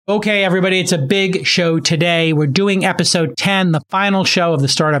Okay, everybody, it's a big show today. We're doing episode 10, the final show of the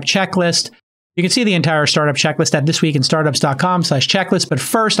Startup Checklist. You can see the entire Startup Checklist at thisweekinstartups.com/checklist. But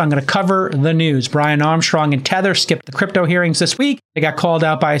first, I'm going to cover the news. Brian Armstrong and Tether skipped the crypto hearings this week. They got called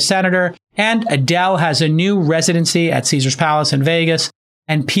out by a senator. And Adele has a new residency at Caesars Palace in Vegas.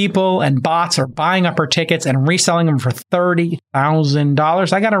 And people and bots are buying up her tickets and reselling them for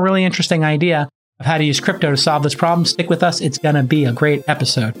 $30,000. I got a really interesting idea of how to use crypto to solve this problem. Stick with us. It's going to be a great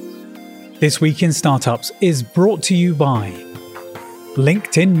episode. This Week in Startups is brought to you by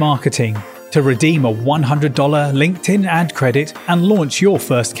LinkedIn Marketing. To redeem a $100 LinkedIn ad credit and launch your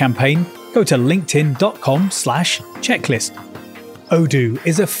first campaign, go to linkedin.com/checklist. Odoo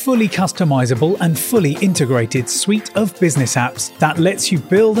is a fully customizable and fully integrated suite of business apps that lets you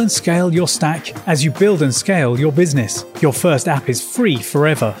build and scale your stack as you build and scale your business. Your first app is free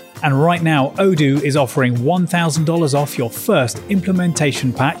forever. And right now, Odoo is offering $1,000 off your first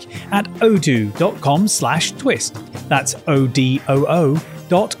implementation pack at odoo.com/twist. That's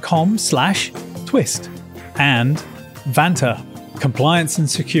odoo.com/twist. And Vanta. Compliance and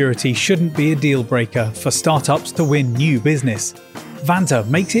security shouldn't be a deal breaker for startups to win new business. Vanta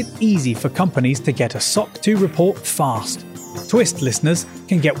makes it easy for companies to get a SOC 2 report fast. Twist listeners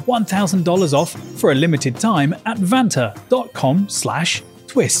can get $1,000 off for a limited time at vanta.com/twist.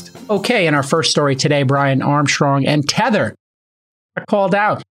 Okay, in our first story today, Brian Armstrong and Tether are called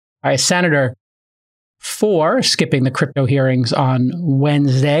out by a senator for skipping the crypto hearings on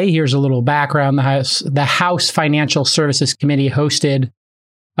Wednesday. Here's a little background. The House Financial Services Committee hosted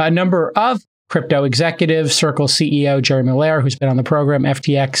a number of crypto executives, Circle CEO Jerry Miller, who's been on the program,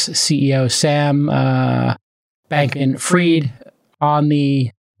 FTX CEO Sam Bankman-Fried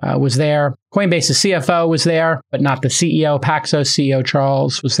was there. Coinbase's CFO was there, but not the CEO. Paxos CEO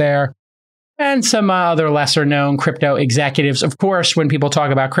Charles was there. And some other lesser-known crypto executives. Of course, when people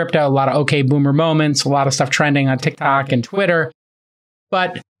talk about crypto, a lot of okay boomer moments, a lot of stuff trending on TikTok and Twitter.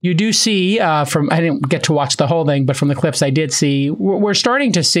 But you do see I didn't get to watch the whole thing, but from the clips I did see, we're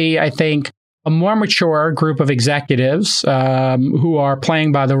starting to see, I think, a more mature group of executives who are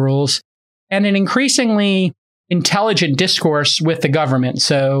playing by the rules and an increasingly intelligent discourse with the government.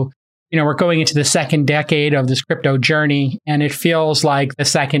 So, we're going into the second decade of this crypto journey, and it feels like the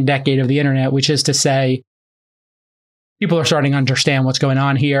second decade of the internet, which is to say, people are starting to understand what's going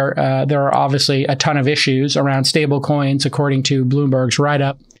on here. There are obviously a ton of issues around stablecoins, according to Bloomberg's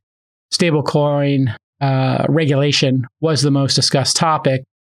write-up. Stablecoin regulation was the most discussed topic,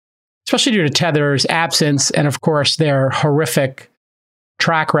 especially due to Tether's absence and, of course, their horrific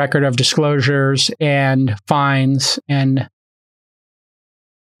track record of disclosures and fines and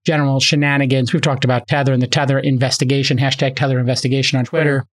general shenanigans. We've talked about Tether and the Tether investigation, hashtag Tether investigation on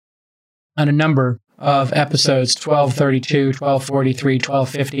Twitter, on a number of episodes, 1232, 1243,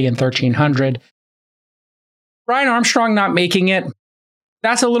 1250, and 1300. Brian Armstrong not making it,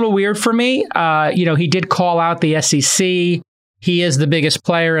 that's a little weird for me. He did call out the SEC. He is the biggest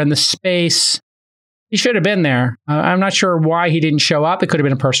player in the space. He should have been there. I'm not sure why he didn't show up. It could have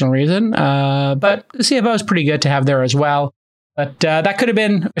been a personal reason. But the CFO is pretty good to have there as well. But that could have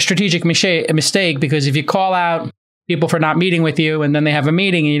been a strategic mistake, because if you call out people for not meeting with you and then they have a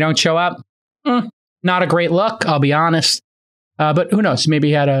meeting and you don't show up, not a great look, I'll be honest. But who knows? Maybe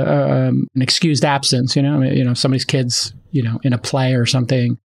he had an excused absence, somebody's kids, in a play or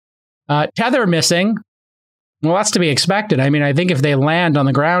something. Tether missing. Well, that's to be expected. I mean, I think if they land on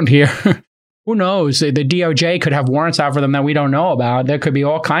the ground here, who knows? The DOJ could have warrants out for them that we don't know about. There could be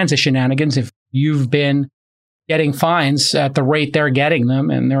all kinds of shenanigans if you've been getting fines at the rate they're getting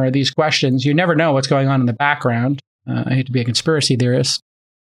them. And there are these questions. You never know what's going on in the background. I hate to be a conspiracy theorist.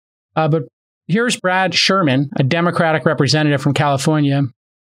 But here's Brad Sherman, a Democratic representative from California,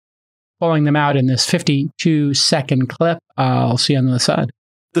 calling them out in this 52-second clip. I'll see you on the other side.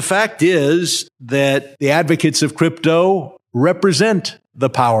 The fact is that the advocates of crypto represent the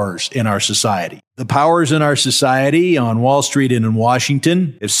powers in our society. The powers in our society on Wall Street and in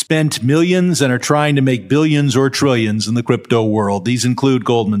Washington have spent millions and are trying to make billions or trillions in the crypto world. These include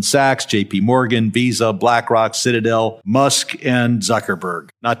Goldman Sachs, JP Morgan, Visa, BlackRock, Citadel, Musk, and Zuckerberg,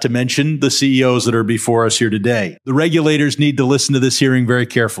 not to mention the CEOs that are before us here today. The regulators need to listen to this hearing very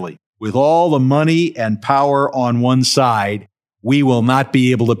carefully. With all the money and power on one side, we will not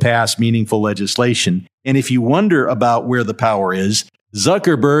be able to pass meaningful legislation. And if you wonder about where the power is,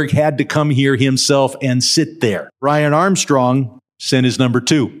 Zuckerberg had to come here himself and sit there. Brian Armstrong sent his number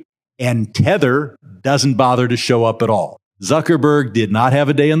 2. And Tether doesn't bother to show up at all. Zuckerberg did not have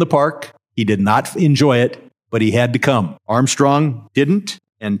a day in the park. He did not enjoy it, but he had to come. Armstrong didn't,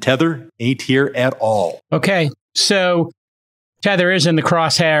 and Tether ain't here at all. Okay, so Tether is in the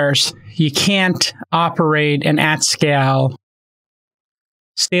crosshairs. You can't operate an at-scale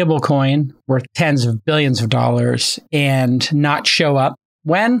stablecoin worth tens of billions of dollars and not show up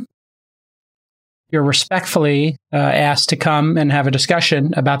when you're respectfully asked to come and have a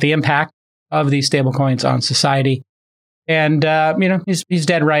discussion about the impact of these stablecoins on society. And, he's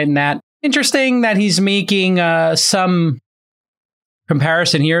dead right in that. Interesting that he's making some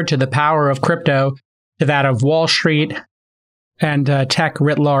comparison here to the power of crypto to that of Wall Street and tech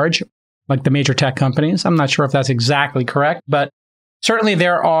writ large, like the major tech companies. I'm not sure if that's exactly correct, but certainly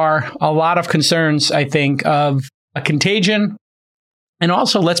there are a lot of concerns, I think, of a contagion. And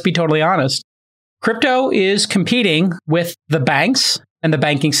also, let's be totally honest, crypto is competing with the banks and the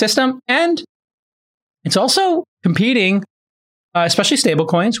banking system, and it's also competing, especially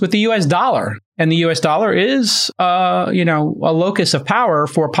stablecoins, with the U.S. dollar. And the U.S. dollar is, a locus of power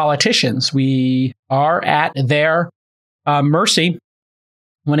for politicians. We are at their mercy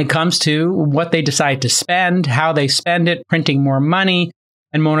when it comes to what they decide to spend, how they spend it, printing more money,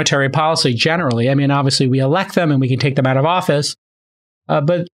 and monetary policy generally. I mean, obviously, we elect them and we can take them out of office.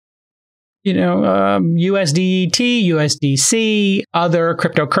 But USDT, USDC, other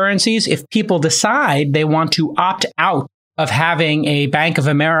cryptocurrencies, if people decide they want to opt out of having a Bank of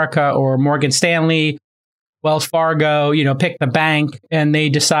America or Morgan Stanley, Wells Fargo, pick the bank, and they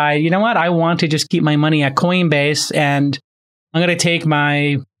decide, I want to just keep my money at Coinbase, and I'm going to take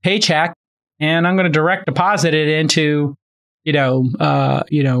my paycheck and I'm going to direct deposit it into, a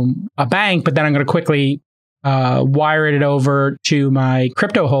bank, but then I'm going to quickly wire it over to my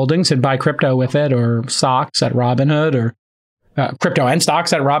crypto holdings and buy crypto with it, or stocks at Robinhood, or crypto and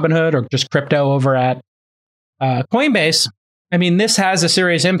stocks at Robinhood, or just crypto over at Coinbase. I mean, this has a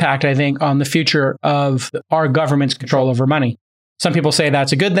serious impact, I think, on the future of our government's control over money. Some people say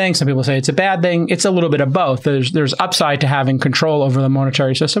that's a good thing. Some people say it's a bad thing. It's a little bit of both. There's upside to having control over the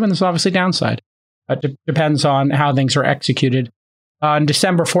monetary system, and there's obviously downside. It depends on how things are executed. On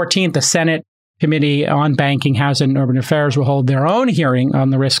December 14th, the Senate Committee on Banking, Housing, and Urban Affairs will hold their own hearing on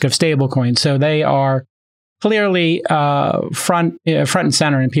the risk of stablecoins. So they are clearly front and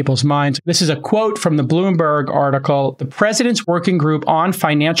center in people's minds. This is a quote from the Bloomberg article. The President's Working Group on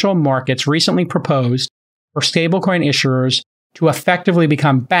Financial Markets recently proposed for stablecoin issuers to effectively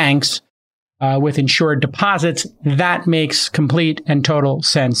become banks with insured deposits. That makes complete and total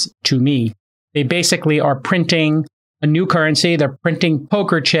sense to me. They basically are printing a new currency. They're printing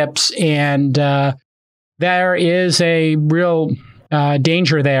poker chips, and there is a real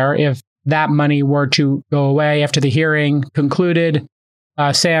danger there if that money were to go away. After the hearing concluded,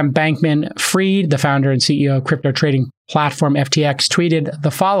 Sam Bankman-Fried, the founder and CEO of crypto trading platform FTX, tweeted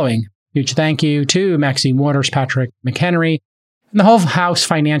the following. Huge thank you to Maxine Waters, Patrick McHenry, and the whole House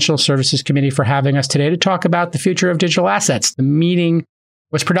Financial Services Committee for having us today to talk about the future of digital assets. The meeting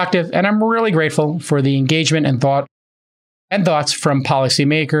was productive, and I'm really grateful for the engagement and thoughts from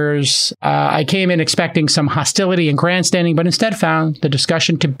policymakers. I came in expecting some hostility and grandstanding, but instead found the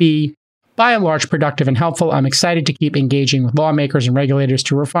discussion to be, by and large, productive and helpful. I'm excited to keep engaging with lawmakers and regulators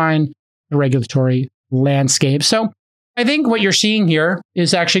to refine the regulatory landscape. So I think what you're seeing here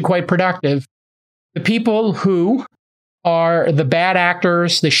is actually quite productive. The people who are the bad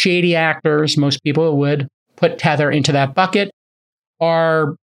actors, the shady actors, most people would put Tether into that bucket,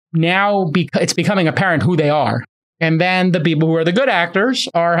 are now, it's becoming apparent who they are. And then the people who are the good actors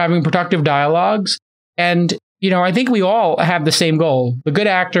are having productive dialogues. And, I think we all have the same goal. The good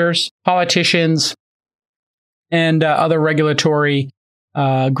actors, politicians, and other regulatory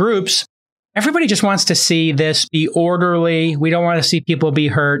groups, everybody just wants to see this be orderly. We don't want to see people be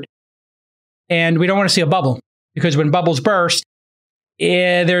hurt. And we don't want to see a bubble. Because when bubbles burst,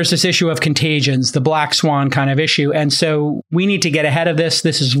 there's this issue of contagions, the black swan kind of issue. And so we need to get ahead of this.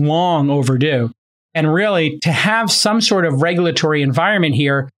 This is long overdue. And really, to have some sort of regulatory environment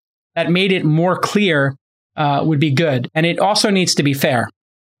here that made it more clear would be good. And it also needs to be fair.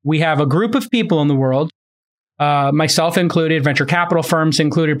 We have a group of people in the world, myself included, venture capital firms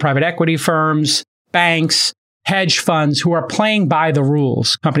included, private equity firms, banks, hedge funds, who are playing by the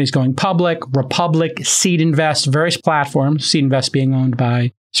rules. Companies going public, Republic, Seed Invest, various platforms, Seed Invest being owned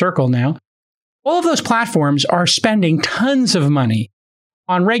by Circle now. All of those platforms are spending tons of money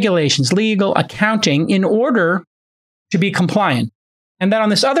on regulations, legal, accounting, in order to be compliant. And then on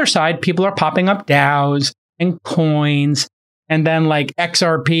this other side, people are popping up DAOs and coins, and then like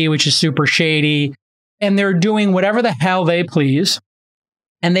XRP, which is super shady, and they're doing whatever the hell they please.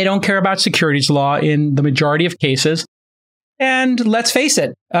 And they don't care about securities law in the majority of cases. And let's face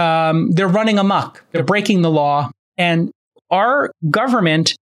it, they're running amok. They're breaking the law. And our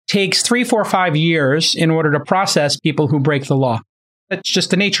government takes 3, 4, 5 years in order to process people who break the law. That's just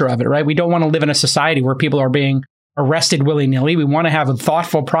the nature of it, right? We don't want to live in a society where people are being arrested willy-nilly. We want to have a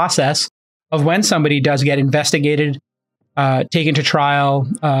thoughtful process of when somebody does get investigated, taken to trial.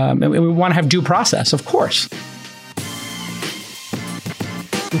 And we want to have due process, of course.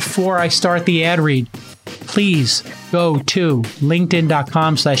 Before I start the ad read, please go to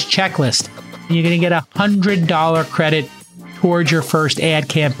linkedin.com/checklist. And you're going to get a $100 credit towards your first ad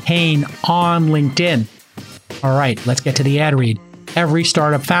campaign on LinkedIn. All right, let's get to the ad read. Every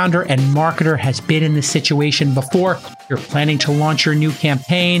startup founder and marketer has been in this situation before. You're planning to launch your new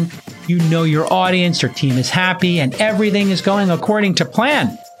campaign. You know your audience, your team is happy, and everything is going according to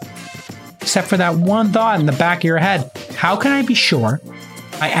plan. Except for that one thought in the back of your head. How can I be sure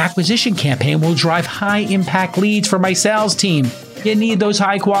my acquisition campaign will drive high-impact leads for my sales team? You need those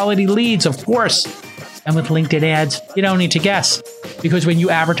high-quality leads, of course. And with LinkedIn ads, you don't need to guess. Because when you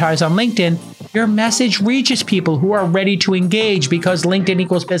advertise on LinkedIn, your message reaches people who are ready to engage because LinkedIn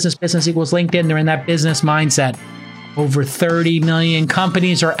equals business, business equals LinkedIn. They're in that business mindset. Over 30 million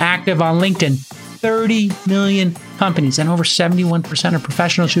companies are active on LinkedIn. 30 million companies. And over 71% of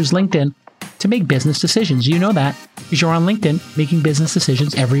professionals use LinkedIn to make business decisions. You know that because you're on LinkedIn making business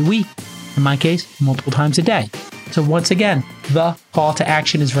decisions every week. In my case, multiple times a day. So once again, the call to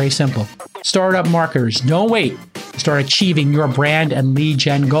action is very simple. Startup marketers, don't wait to start achieving your brand and lead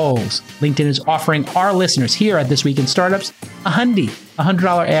gen goals. LinkedIn is offering our listeners here at This Week in Startups a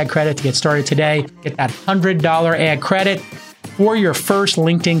 $100 ad credit to get started today. Get that $100 ad credit for your first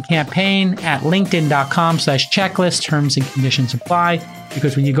LinkedIn campaign at linkedin.com/checklist. Terms and conditions apply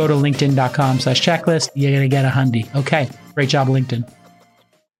because when you go to linkedin.com/checklist, you're going to get a $100. Okay, great job, LinkedIn.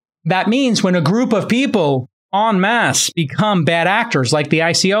 That means when a group of people en masse become bad actors like the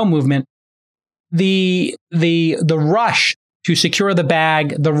ICO movement, the rush to secure the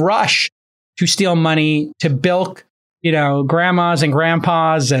bag, the rush to steal money, to bilk, grandmas and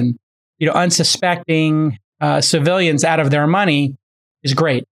grandpas and, unsuspecting civilians out of their money is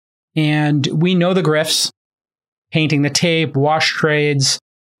great. And we know the grifts, painting the tape, wash trades,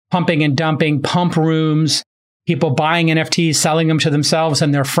 pumping and dumping, pump rooms, people buying NFTs, selling them to themselves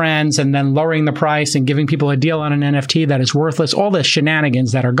and their friends, and then lowering the price and giving people a deal on an NFT that is worthless, all the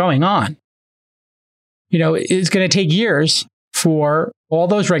shenanigans that are going on. It's going to take years for all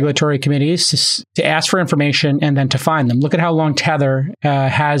those regulatory committees to ask for information and then to find them. Look at how long Tether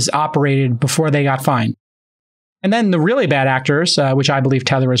has operated before they got fined. And then the really bad actors, which I believe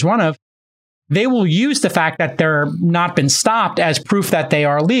Tether is one of, they will use the fact that they're not been stopped as proof that they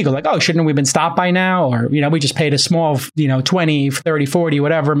are legal. Like, oh, shouldn't we have been stopped by now? Or, we just paid a small, 20, 30, 40,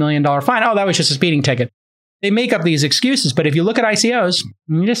 whatever, $1 million fine. Oh, that was just a speeding ticket. They make up these excuses. But if you look at ICOs,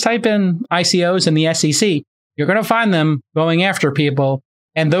 you just type in ICOs in the SEC, you're going to find them going after people.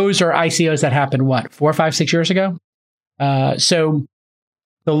 And those are ICOs that happened, 4, 5, 6 years ago? So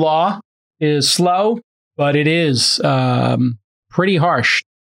the law is slow, but it is pretty harsh.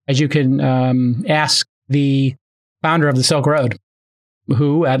 As you can ask the founder of the Silk Road,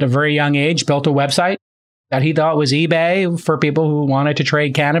 who at a very young age built a website that he thought was eBay for people who wanted to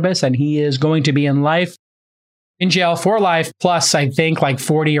trade cannabis. And he is going to be in jail for life, plus I think like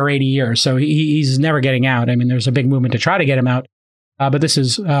 40 or 80 years. So he's never getting out. I mean, there's a big movement to try to get him out. But this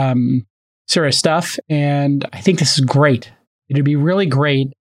is serious stuff. And I think this is great. It'd be really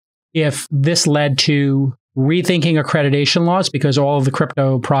great if this led to rethinking accreditation laws, because all of the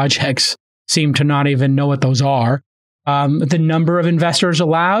crypto projects seem to not even know what those are. The number of investors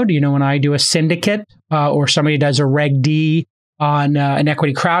allowed, when I do a syndicate or somebody does a Reg D on an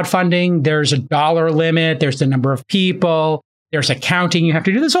equity crowdfunding, there's a dollar limit, there's the number of people, there's accounting you have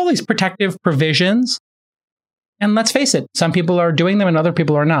to do. There's all these protective provisions. And let's face it, some people are doing them and other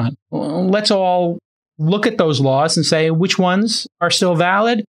people are not. Let's all look at those laws and say which ones are still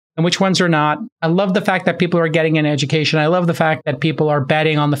valid and which ones are not. I love the fact that people are getting an education. I love the fact that people are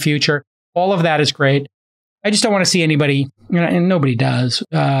betting on the future. All of that is great. I just don't want to see anybody, and nobody does,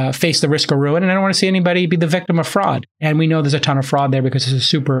 face the risk of ruin. And I don't want to see anybody be the victim of fraud. And we know there's a ton of fraud there because this is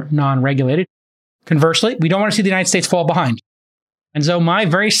super non-regulated. Conversely, we don't want to see the United States fall behind. And so my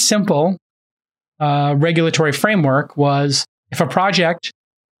very simple regulatory framework was, if a project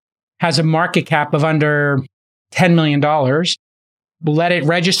has a market cap of under $10 million, let it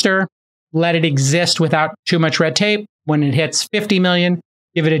register, let it exist without too much red tape. When it hits 50 million,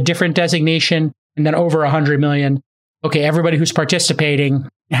 give it a different designation, and then over 100 million. Okay, everybody who's participating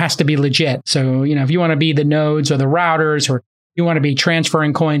has to be legit. So, if you want to be the nodes or the routers, or you want to be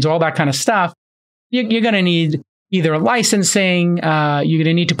transferring coins, all that kind of stuff, you're going to need either licensing, you're going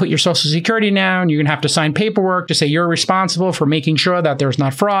to need to put your social security down, you're going to have to sign paperwork to say you're responsible for making sure that there's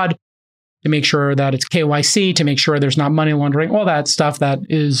not fraud, to make sure that it's KYC, to make sure there's not money laundering, all that stuff that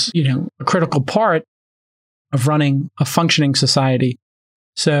is, a critical part of running a functioning society.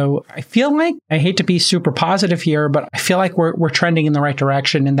 So I feel like, I hate to be super positive here, but I feel like we're trending in the right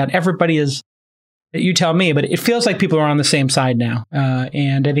direction, and that everybody is, you tell me, but it feels like people are on the same side now.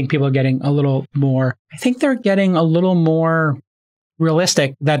 And I think people are getting a little more,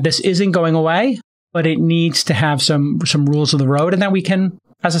 realistic that this isn't going away, but it needs to have some rules of the road, and that we can,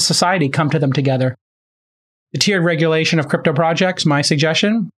 as a society, come to them together. The tiered regulation of crypto projects, my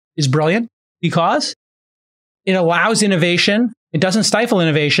suggestion, is brilliant because it allows innovation. It doesn't stifle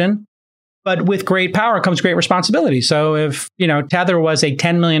innovation, but with great power comes great responsibility. So if, Tether was a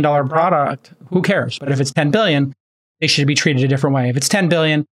 $10 million product, who cares? But if it's 10 billion, they should be treated a different way. If it's 10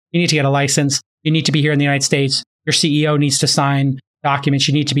 billion, you need to get a license. You need to be here in the United States. Your CEO needs to sign documents.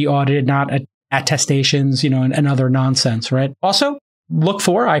 You need to be audited, not attestations, and other nonsense, right? Also, look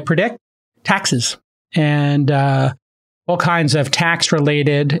for, I predict, taxes and all kinds of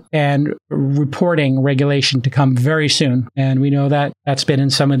tax-related and reporting regulation to come very soon. And we know that that's been in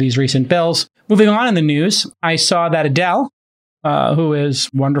some of these recent bills. Moving on in the news, I saw that Adele, who is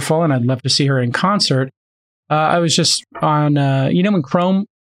wonderful, and I'd love to see her in concert. I was just on, when Chrome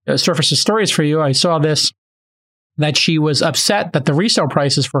surfaces stories for you, I saw this, that she was upset that the resale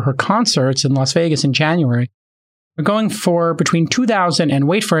prices for her concerts in Las Vegas in January are going for between $2,000 and,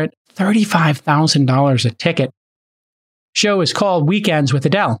 wait for it, $35,000 a ticket. Show is called Weekends with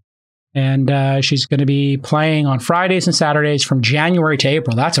Adele, and she's going to be playing on Fridays and Saturdays from January to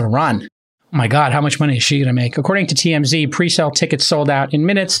April. That's a run. Oh my God, how much money is she going to make? According to TMZ, pre-sale tickets sold out in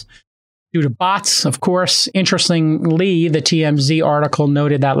minutes due to bots, of course. Interestingly, the TMZ article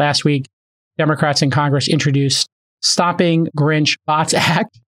noted that last week, Democrats in Congress introduced Stopping Grinch Bots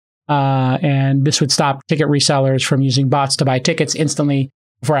Act, and this would stop ticket resellers from using bots to buy tickets instantly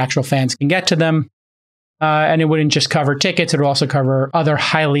before actual fans can get to them. And it wouldn't just cover tickets; it would also cover other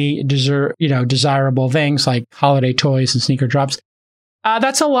highly desirable things like holiday toys and sneaker drops.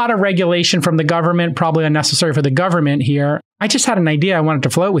 That's a lot of regulation from the government, probably unnecessary for the government here. I just had an idea I wanted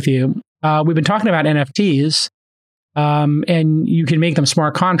to float with you. We've been talking about NFTs, and you can make them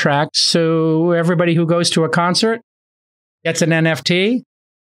smart contracts. So everybody who goes to a concert gets an NFT.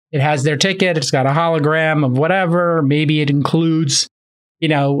 It has their ticket. It's got a hologram of whatever. Maybe it includes,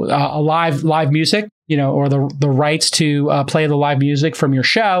 a live music, or the rights to play the live music from your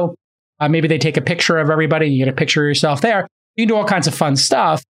show. Maybe they take a picture of everybody. You get a picture of yourself there. You can do all kinds of fun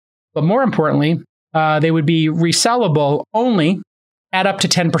stuff. But more importantly, they would be resellable only at up to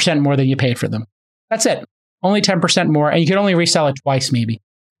 10% more than you paid for them. That's it. Only 10% more. And you can only resell it twice, maybe.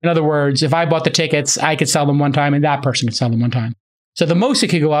 In other words, if I bought the tickets, I could sell them one time and that person could sell them one time. So the most it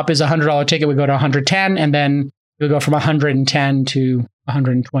could go up is a $100 ticket would go to $110, and then it would go from $110 to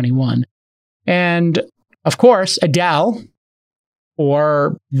 $121. And of course, Adele,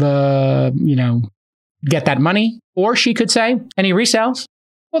 or get that money, or she could say, any resales,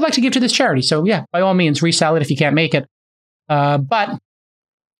 I'd like to give to this charity. So yeah, by all means, resell it if you can't make it. But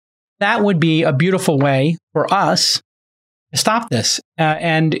that would be a beautiful way for us to stop this.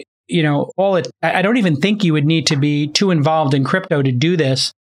 I don't even think you would need to be too involved in crypto to do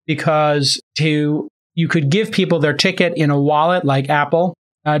this, because you could give people their ticket in a wallet like Apple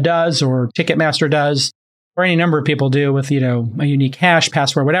does, or Ticketmaster does, or any number of people do with, a unique hash,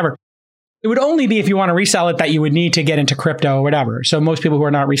 password, whatever. It would only be if you want to resell it that you would need to get into crypto or whatever. So most people who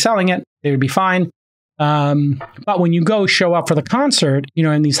are not reselling it, they would be fine. But when you go show up for the concert,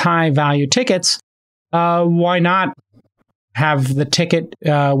 in these high value tickets, why not have the ticket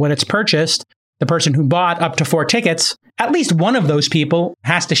when it's purchased, the person who bought up to 4 tickets, at least one of those people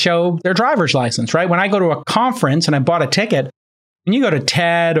has to show their driver's license, right? When I go to a conference and I bought a ticket, when you go to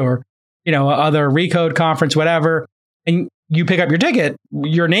TED or, other Recode conference, whatever, and you pick up your ticket,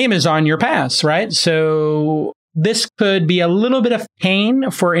 your name is on your pass, right? So this could be a little bit of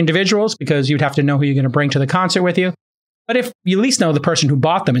pain for individuals because you'd have to know who you're going to bring to the concert with you. But if you at least know the person who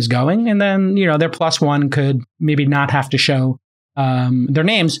bought them is going, and then, their plus one could maybe not have to show their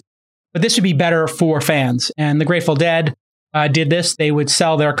names. But this would be better for fans. And the Grateful Dead did this. They would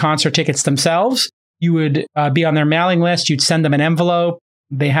sell their concert tickets themselves. You would be on their mailing list. You'd send them an envelope.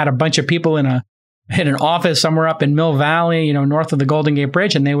 They had a bunch of people in an office somewhere up in Mill Valley, north of the Golden Gate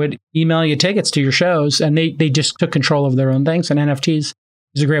Bridge, and they would email you tickets to your shows. And they just took control of their own things. And NFTs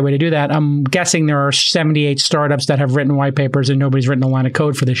is a great way to do that. I'm guessing there are 78 startups that have written white papers, and nobody's written a line of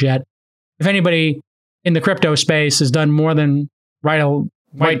code for this yet. If anybody in the crypto space has done more than write a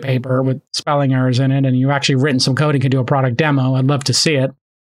white paper with spelling errors in it, and you've actually written some code and can do a product demo. I'd love to see it.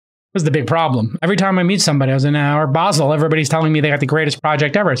 Was the big problem. Every time I meet somebody, I was in our Basel, everybody's telling me they got the greatest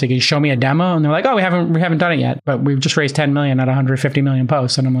project ever. So can you show me a demo? And they're like, oh, we haven't done it yet, but we've just raised 10 million at 150 million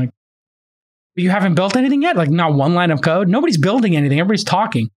posts. And I'm like, but you haven't built anything yet? Like not one line of code? Nobody's building anything. Everybody's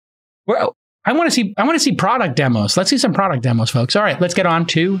talking. Well, I want to see product demos. Let's see some product demos, folks. All right, let's get on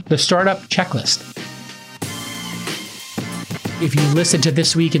to the startup checklist. If you listen to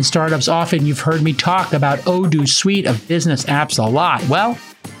This Week in Startups often, you've heard me talk about Odoo's suite of business apps a lot. Well,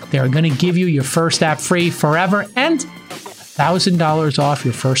 they're going to give you your first app free forever and $1,000 off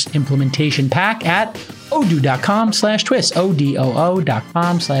your first implementation pack at odoo.com/twist,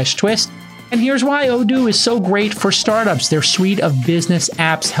 odoo.com/twist. And here's why Odoo is so great for startups. Their suite of business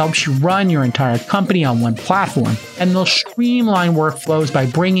apps helps you run your entire company on one platform, and they'll streamline workflows by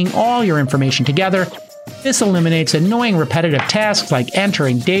bringing all your information together. This eliminates annoying repetitive tasks like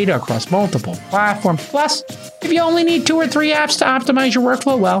entering data across multiple platforms. Plus, if you only need 2 or 3 apps to optimize your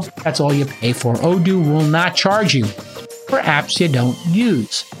workflow, well, that's all you pay for. Odoo will not charge you for apps you don't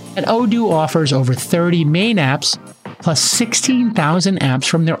use. And Odoo offers over 30 main apps plus 16,000 apps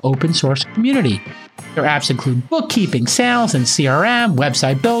from their open source community. Their apps include bookkeeping, sales, and CRM,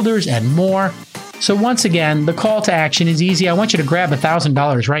 website builders, and more. So once again, the call to action is easy. I want you to grab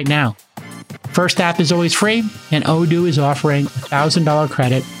 $1,000 right now. First app is always free, and Odoo is offering $1,000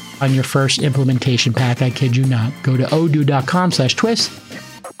 credit on your first implementation pack. I kid you not. Go to odoo.com/twist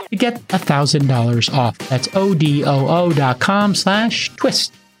to get $1,000 off. That's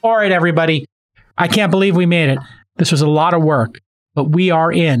odoo.com/twist. All right, everybody. I can't believe we made it. This was a lot of work, but we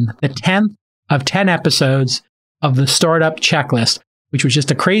are in the 10th of 10 episodes of the Startup Checklist, which was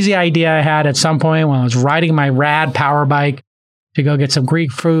just a crazy idea I had at some point when I was riding my rad power bike to go get some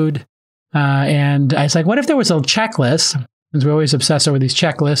Greek food. And I was like, what if there was a checklist? Since we always obsess over these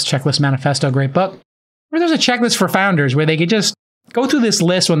checklists, Checklist Manifesto, great book. Or there's a checklist for founders where they could just go through this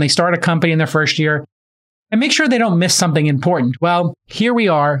list when they start a company in their first year and make sure they don't miss something important. Well, here we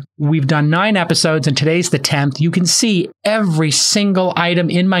are. We've done 9 episodes and today's the 10th. You can see every single item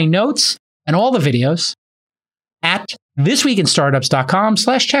in my notes and all the videos at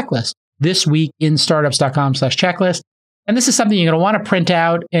thisweekinstartups.com/checklist. thisweekinstartups.com/checklist. And this is something you're going to want to print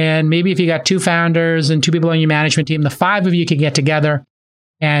out. And maybe if you got 2 founders and 2 people on your management team, the 5 of you can get together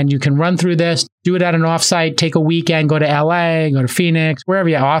and you can run through this, do it at an offsite, take a weekend, go to LA, go to Phoenix, wherever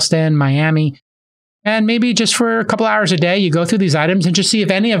you're, Austin, Miami. And maybe just for a couple hours a day, you go through these items and just see if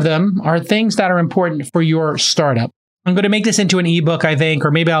any of them are things that are important for your startup. I'm going to make this into an ebook, I think,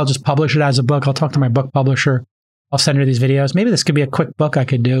 or maybe I'll just publish it as a book. I'll talk to my book publisher. I'll send her these videos. Maybe this could be a quick book I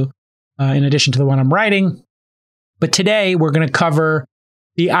could do in addition to the one I'm writing. But today we're going to cover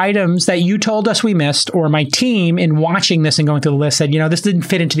the items that you told us we missed, or my team in watching this and going through the list said, this didn't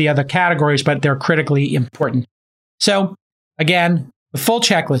fit into the other categories, but they're critically important. So again, the full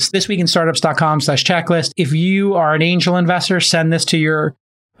checklist, thisweekinstartups.com/checklist. If you are an angel investor, send this to your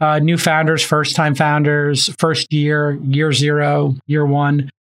new founders, first-time founders, first year, year 0, year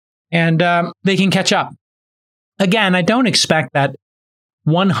 1, and they can catch up. Again, I don't expect that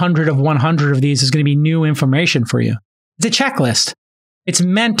 100 of 100 of these is going to be new information for you. It's a checklist. It's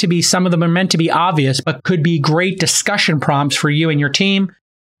meant to be, some of them are meant to be obvious, but could be great discussion prompts for you and your team.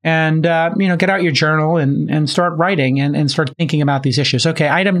 And, get out your journal and start writing and start thinking about these issues. Okay,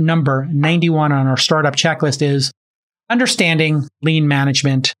 item number 91 on our startup checklist is understanding lean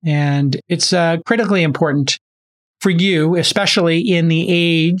management. And it's critically important for you, especially in the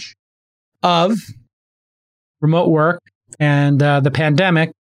age of remote work and the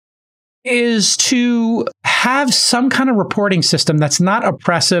pandemic, is to have some kind of reporting system that's not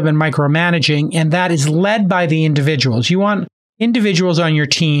oppressive and micromanaging, and that is led by the individuals. You want individuals on your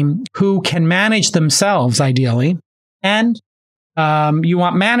team who can manage themselves, ideally, and you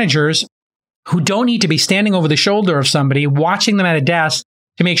want managers who don't need to be standing over the shoulder of somebody, watching them at a desk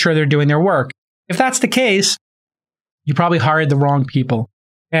to make sure they're doing their work. If that's the case, you probably hired the wrong people,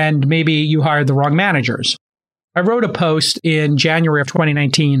 and maybe you hired the wrong managers. I wrote a post in January of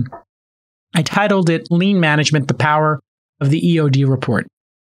 2019. I titled it Lean Management, the Power of the EOD Report.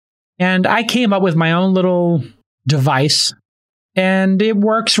 And I came up with my own little device, and it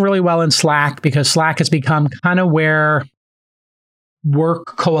works really well in Slack because Slack has become kind of where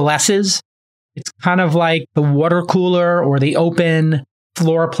work coalesces. It's kind of like the water cooler or the open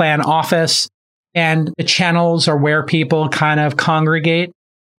floor plan office, and the channels are where people kind of congregate.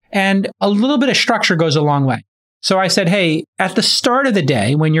 And a little bit of structure goes a long way. So I said, hey, at the start of the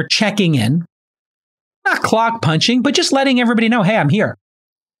day, when you're checking in, not clock punching, but just letting everybody know, hey, I'm here.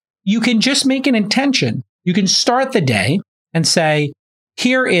 You can just make an intention. You can start the day and say,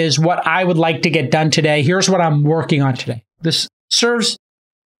 here is what I would like to get done today. Here's what I'm working on today. This serves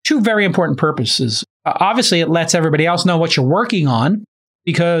two very important purposes. Obviously, it lets everybody else know what you're working on,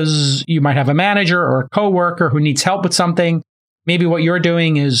 because you might have a manager or a coworker who needs help with something. Maybe what you're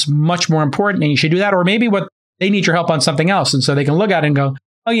doing is much more important and you should do that. Or maybe what they need your help on something else. And so they can look at it and go,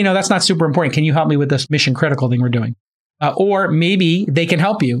 oh, that's not super important. Can you help me with this mission critical thing we're doing? Or maybe they can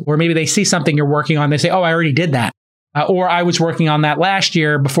help you. Or maybe they see something you're working on. They say, oh, I already did that. Or I was working on that last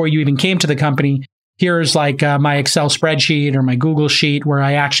year before you even came to the company. Here's like my Excel spreadsheet or my Google sheet where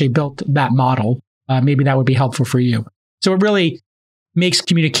I actually built that model. Maybe that would be helpful for you. So it really makes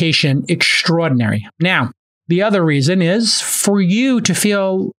communication extraordinary. Now, the other reason is for you to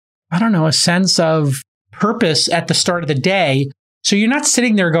feel, a sense of purpose at the start of the day. So you're not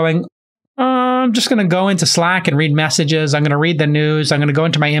sitting there going, I'm just going to go into Slack and read messages. I'm going to read the news. I'm going to go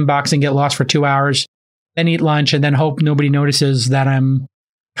into my inbox and get lost for 2 hours, then eat lunch, and then hope nobody notices that I'm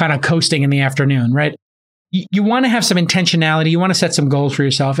kind of coasting in the afternoon, right? You want to have some intentionality. You want to set some goals for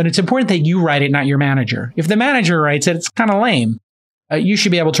yourself. And it's important that you write it, not your manager. If the manager writes it, it's kind of lame. You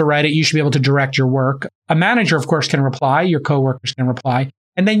should be able to write it. You should be able to direct your work. A manager, of course, can reply. Your coworkers can reply.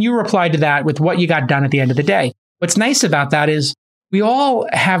 And then you reply to that with what you got done at the end of the day. What's nice about that is we all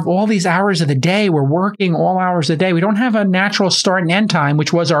have all these hours of the day. We're working all hours of the day. We don't have a natural start and end time,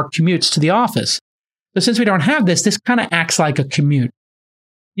 which was our commutes to the office. So since we don't have this kind of acts like a commute.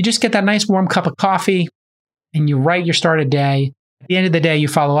 You just get that nice warm cup of coffee and you write your start of day. At the end of the day, you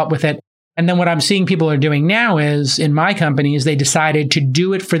follow up with it. And then what I'm seeing people are doing now is, in my company, is they decided to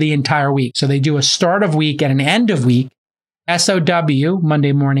do it for the entire week. So they do a start of week and an end of week, SOW,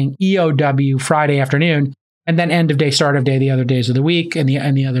 Monday morning, EOW, Friday afternoon, and then end of day, start of day, the other days of the week and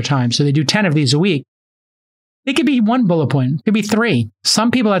the other times. So they do 10 of these a week. It could be one bullet point. It could be 3.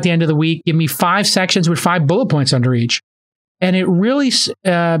 Some people at the end of the week give me 5 sections with 5 bullet points under each. And it really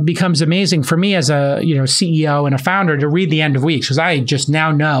becomes amazing for me as a CEO and a founder to read the end of weeks, because I just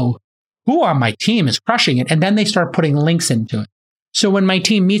now know who on my team is crushing it. And then they start putting links into it. So when my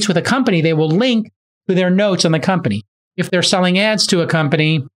team meets with a company, they will link to their notes on the company. If they're selling ads to a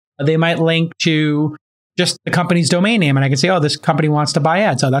company, they might link to just the company's domain name. And I can say, oh, this company wants to buy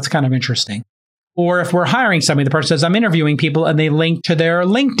ads. So that's kind of interesting. Or if we're hiring somebody, the person says, I'm interviewing people, and they link to their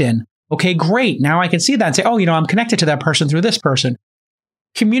LinkedIn. Okay, great. Now I can see that and say, oh, I'm connected to that person through this person.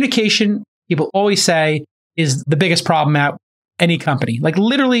 Communication, people always say, is the biggest problem at any company. Like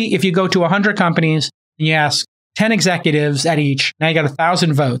literally, if you go to 100 companies and you ask 10 executives at each, now you got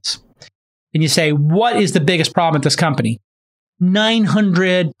 1,000 votes, and you say, what is the biggest problem at this company?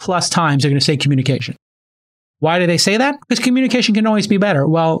 900 plus times they're going to say communication. Why do they say that? Because communication can always be better.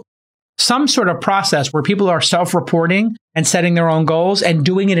 Well, some sort of process where people are self-reporting and setting their own goals and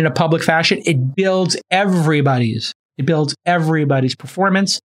doing it in a public fashion, it builds everybody's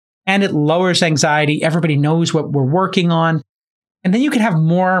performance, and it lowers anxiety. Everybody knows what we're working on. And then you can have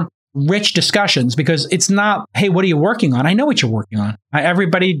more rich discussions, because it's not, hey, what are you working on? I know what you're working on.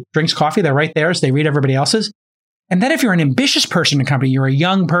 Everybody drinks coffee. They're right there. So they read everybody else's. And then if you're an ambitious person in a company, you're a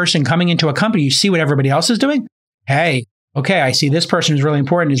young person coming into a company, you see what everybody else is doing. Hey, okay, I see this person is really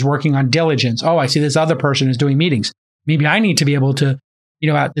important, is working on diligence. Oh, I see this other person is doing meetings. Maybe I need to be able to,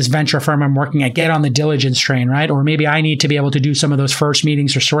 at this venture firm I'm working at, get on the diligence train, right? Or maybe I need to be able to do some of those first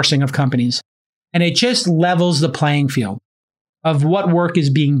meetings or sourcing of companies. And it just levels the playing field of what work is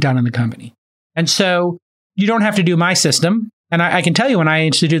being done in the company. And so you don't have to do my system. And I can tell you, when I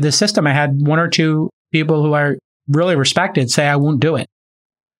instituted this system, I had 1 or 2 people who I really respected say I won't do it.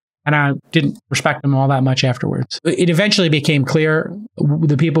 And I didn't respect them all that much afterwards. It eventually became clear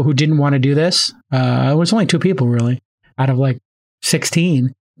the people who didn't want to do this, it was only 2 people really out of like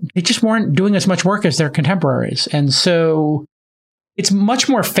 16. They just weren't doing as much work as their contemporaries. And so it's much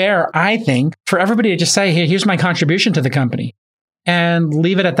more fair, I think, for everybody to just say, hey, here's my contribution to the company, and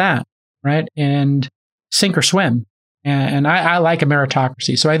leave it at that, right? And sink or swim. And I like a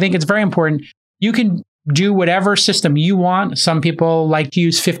meritocracy. So I think it's very important. You can do whatever system you want. Some people like to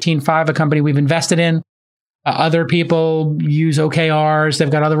use 15.5, a company we've invested in. Other people use OKRs. They've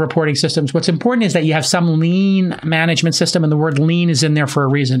got other reporting systems. What's important is that you have some lean management system, and the word lean is in there for a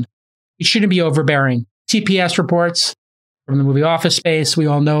reason. It shouldn't be overbearing. TPS reports from the movie Office Space, we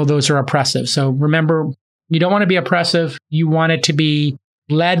all know those are oppressive. So remember, you don't want to be oppressive. You want it to be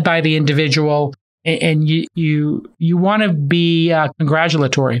led by the individual, and you want to be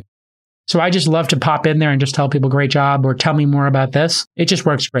congratulatory. So I just love to pop in there and just tell people, great job, or tell me more about this. It just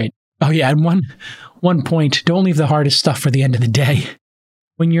works great. Oh yeah, and one point, don't leave the hardest stuff for the end of the day.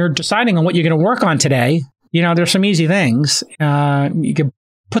 When you're deciding on what you're going to work on today, there's some easy things. You can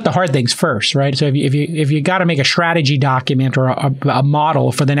put the hard things first, right? So if you got to make a strategy document or a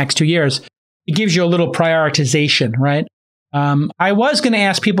model for the next 2 years, it gives you a little prioritization, right? I was going to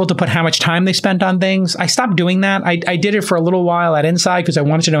ask people to put how much time they spent on things. I stopped doing that. I did it for a little while at Inside because I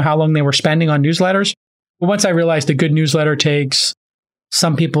wanted to know how long they were spending on newsletters. But once I realized a good newsletter takes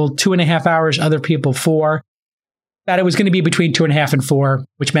some people 2.5 hours, other people 4, that it was going to be between 2.5 and 4,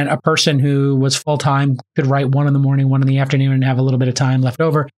 which meant a person who was full-time could write 1 in the morning, 1 in the afternoon, and have a little bit of time left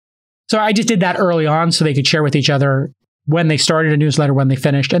over. So I just did that early on so they could share with each other when they started a newsletter, when they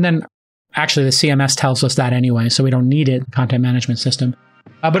finished. And then actually the CMS tells us that anyway, so we don't need it, content management system.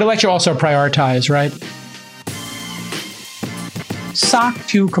 But it lets you also prioritize, right? SOC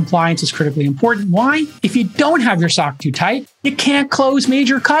 2 compliance is critically important. Why? If you don't have your SOC 2 tight, you can't close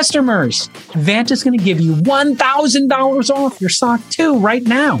major customers. Vanta is going to give you $1,000 off your SOC 2 right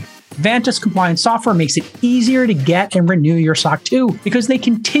now. Vanta's compliance software makes it easier to get and renew your SOC 2 because they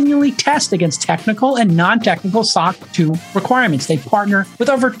continually test against technical and non-technical SOC 2 requirements. They partner with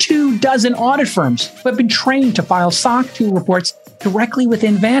over 24 audit firms who have been trained to file SOC 2 reports directly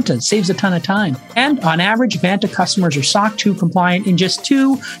within Vanta. It saves a ton of time. And on average, Vanta customers are SOC 2 compliant in just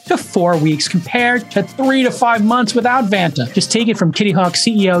 2 to 4 weeks compared to 3 to 5 months without Vanta. Just take it from Kitty Hawk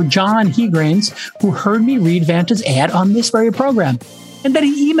CEO John Hegrains, who heard me read Vanta's ad on this very program. And then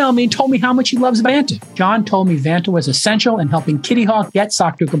he emailed me and told me how much he loves Vanta. John told me Vanta was essential in helping Kitty Hawk get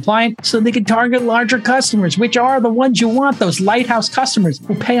SOC 2 compliant so they could target larger customers, which are the ones you want, those lighthouse customers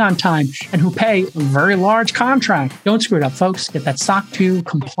who pay on time and who pay a very large contract. Don't screw it up, folks. Get that SOC 2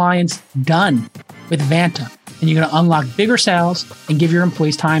 compliance done with Vanta. And you're going to unlock bigger sales and give your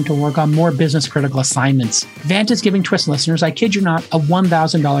employees time to work on more business-critical assignments. Vanta is giving Twist listeners, I kid you not, a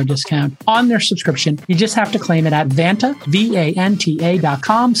 $1,000 discount on their subscription. You just have to claim it at Vanta,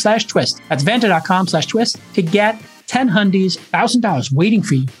 Vanta.com/twist. That's Vanta.com/twist to get 10 hundies, $1,000 waiting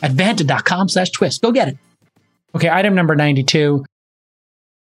for you at Vanta.com/twist. Go get it. Okay, item number 92.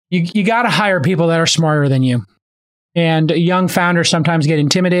 You got to hire people that are smarter than you. And young founders sometimes get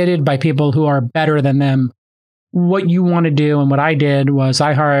intimidated by people who are better than them. What you want to do, and what I did, was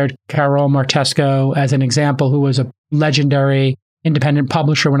I hired Carol Martesco as an example, who was a legendary independent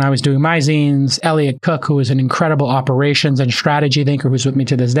publisher when I was doing my zines. Elliot Cook, who was an incredible operations and strategy thinker who's with me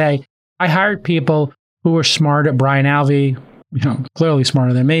to this day. I hired people who were smart. Brian Alvey, clearly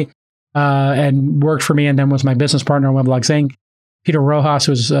smarter than me, and worked for me and then was my business partner on Weblogs Inc. Peter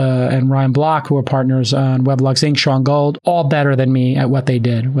Rojas and Ryan Block, who were partners on Weblogs Inc., Sean Gold, all better than me at what they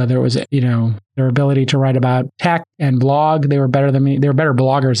did, whether it was, their ability to write about tech and blog. They were better than me. They were better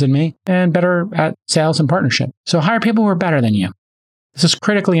bloggers than me and better at sales and partnership. So hire people who are better than you. This is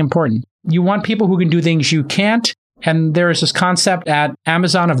critically important. You want people who can do things you can't. And there is this concept at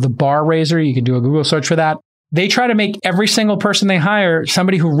Amazon of the bar raiser. You can do a Google search for that. They try to make every single person they hire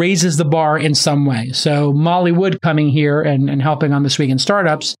somebody who raises the bar in some way. So Molly Wood coming here and helping on This Week in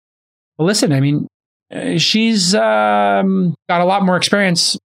Startups. Well, listen, she's got a lot more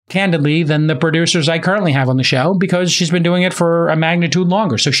experience, candidly, than the producers I currently have on the show because she's been doing it for a magnitude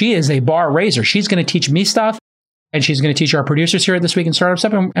longer. So she is a bar raiser. She's going to teach me stuff, and she's going to teach our producers here at This Week in Startup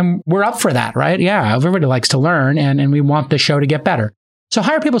stuff, and we're up for that, right? Yeah, everybody likes to learn, and we want the show to get better. So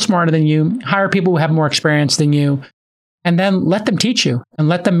hire people smarter than you, hire people who have more experience than you, and then let them teach you and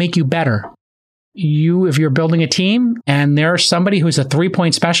let them make you better. If you're building a team and there's somebody who's a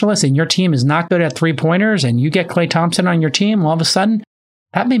 3-point specialist and your team is not good at 3-pointers and you get Klay Thompson on your team, all of a sudden,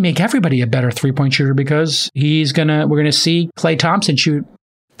 that may make everybody a better 3-point shooter because we're going to see Klay Thompson shoot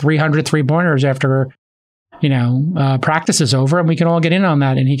 300 3-pointers after practice is over, and we can all get in on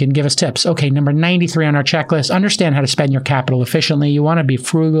that, and he can give us tips. Okay, number 93 on our checklist, understand how to spend your capital efficiently. You want to be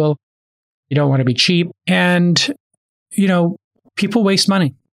frugal. You don't want to be cheap. And, people waste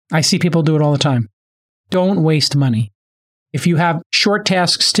money. I see people do it all the time. Don't waste money. If you have short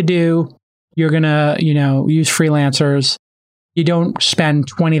tasks to do, you're going to, use freelancers. You don't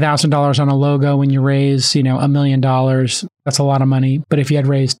spend $20,000 on a logo when you raise, $1 million. That's a lot of money. But if you had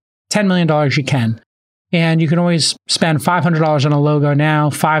raised $10 million, you can. And you can always spend $500 on a logo now,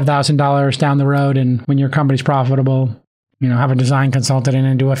 $5,000 down the road. And when your company's profitable, have a design consultant in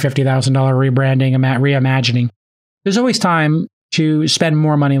and do a $50,000 rebranding, reimagining. There's always time to spend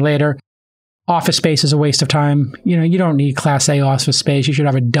more money later. Office space is a waste of time. You don't need Class A office space. You should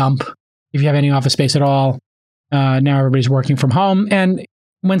have a dump if you have any office space at all. Now everybody's working from home. And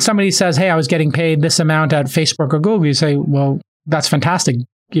when somebody says, hey, I was getting paid this amount at Facebook or Google, you say, well, that's fantastic.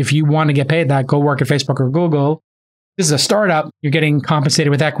 If you want to get paid that, go work at Facebook or Google. This is a startup. You're getting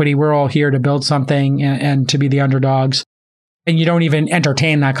compensated with equity. We're all here to build something and to be the underdogs. And you don't even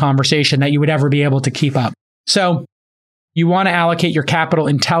entertain that conversation that you would ever be able to keep up. So You want to allocate your capital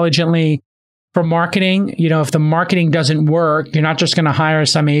intelligently. For marketing, if the marketing doesn't work, you're not just going to hire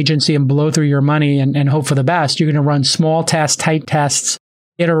some agency and blow through your money and hope for the best. You're going to run small tests, tight tests,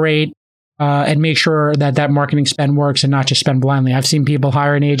 iterate, and make sure that marketing spend works and not just spend blindly. I've seen people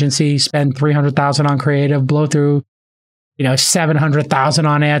hire an agency, spend $300,000 on creative, blow through, $700,000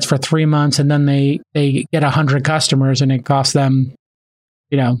 on ads for 3 months, and then they get 100 customers, and it costs them,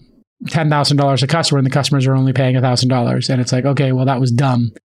 $10,000 a customer, and the customers are only paying $1,000. And it's like, okay, well, that was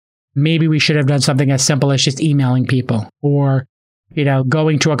dumb. Maybe we should have done something as simple as just emailing people or,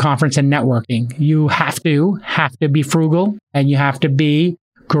 going to a conference and networking. You have to be frugal, and you have to be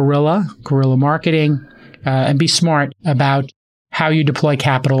guerrilla marketing, and be smart about how you deploy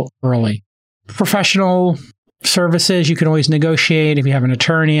capital early. Professional services, you can always negotiate. If you have an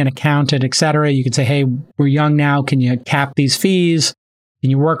attorney, an accountant, etc., you can say, hey, we're young now. Can you cap these fees? Can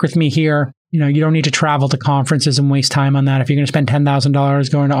you work with me here? You don't need to travel to conferences and waste time on that. If you're going to spend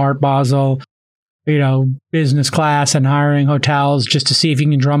 $10,000 going to Art Basel, business class and hiring hotels just to see if you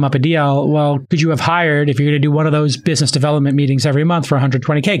can drum up a deal, well, could you have hired, if you're going to do one of those business development meetings every month for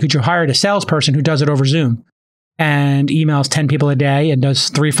 $120K, could you hire a salesperson who does it over Zoom and emails 10 people a day and does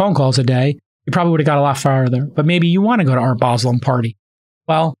 3 phone calls a day? You probably would have got a lot farther. But maybe you want to go to Art Basel and party.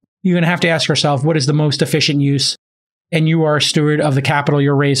 Well, you're going to have to ask yourself, what is the most efficient use? And you are a steward of the capital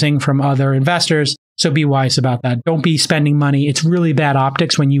you're raising from other investors. So be wise about that. Don't be spending money. It's really bad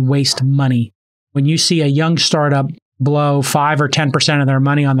optics when you waste money. When you see a young startup blow 5 or 10% of their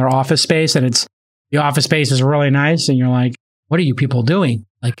money on their office space, and the office space is really nice, and you're like, what are you people doing?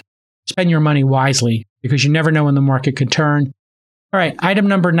 Like, spend your money wisely, because you never know when the market could turn. All right, item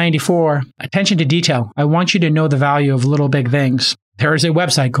number 94, attention to detail. I want you to know the value of little big things. There is a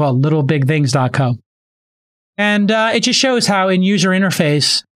website called littlebigthings.co. And it just shows how in user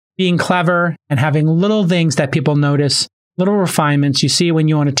interface, being clever and having little things that people notice, little refinements. You see it when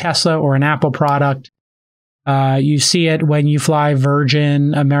you own a Tesla or an Apple product. You see it when you fly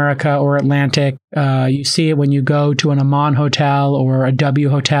Virgin, America, or Atlantic. You see it when you go to an Aman hotel or a W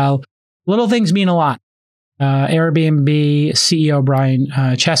hotel. Little things mean a lot. Airbnb CEO Brian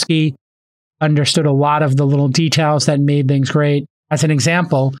Chesky understood a lot of the little details that made things great. As an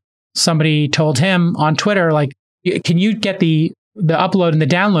example, somebody told him on Twitter, like, can you get the upload and the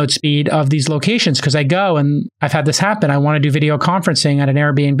download speed of these locations? Because I go and I've had this happen. I want to do video conferencing at an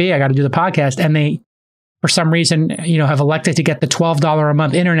Airbnb. I got to do the podcast. And they, for some reason, have elected to get the $12 a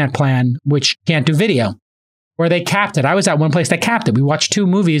month internet plan, which can't do video. Or they capped it. I was at one place that capped it. We watched 2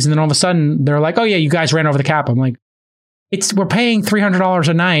 movies, and then all of a sudden they're like, oh yeah, you guys ran over the cap. I'm like, we're paying $300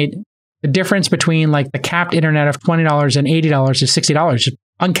 a night. The difference between like the capped internet of $20 and $80 is $60. Just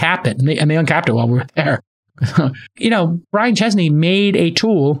uncap it. And they uncapped it while we were there. Brian Chesky made a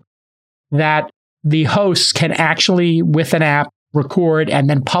tool that the hosts can actually, with an app, record and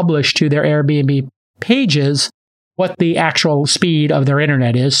then publish to their Airbnb pages what the actual speed of their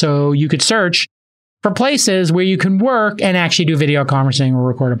internet is. So you could search for places where you can work and actually do video conferencing or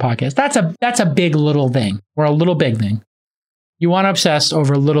record a podcast. That's a big little thing, or a little big thing. You want to obsess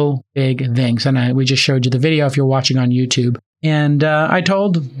over little big things. And we just showed you the video if you're watching on YouTube. And I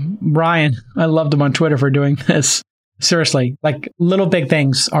told Brian, I loved him on Twitter for doing this. Seriously, like, little big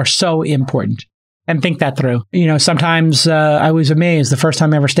things are so important. And think that through. Sometimes I was amazed. The first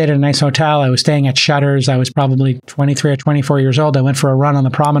time I ever stayed at a nice hotel, I was staying at Shutters. I was probably 23 or 24 years old. I went for a run on the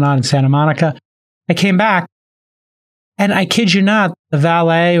promenade in Santa Monica. I came back, and I kid you not, the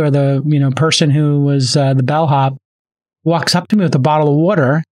valet or the person who was the bellhop walks up to me with a bottle of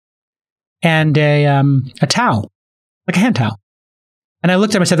water and a towel, like a hand towel. And I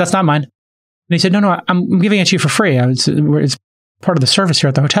looked at him and said, that's not mine. And he said, no, I'm giving it to you for free. It's part of the service here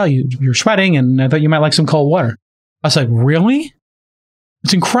at the hotel. You're sweating, and I thought you might like some cold water. I was like, really?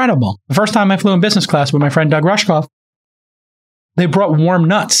 It's incredible. The first time I flew in business class with my friend Doug Rushkoff, they brought warm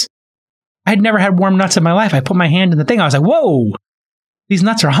nuts. I had never had warm nuts in my life. I put my hand in the thing. I was like, whoa, these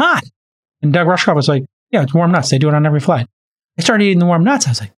nuts are hot. And Doug Rushkoff was like, yeah, it's warm nuts. They do it on every flight. I started eating the warm nuts. I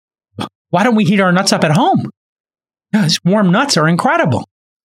was like, why don't we heat our nuts up at home? Yeah, these warm nuts are incredible.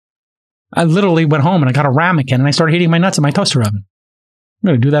 I literally went home and I got a ramekin and I started heating my nuts in my toaster oven. I'm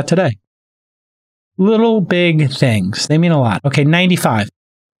going to do that today. Little big things. They mean a lot. Okay, 95.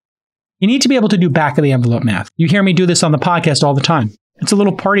 You need to be able to do back of the envelope math. You hear me do this on the podcast all the time. It's a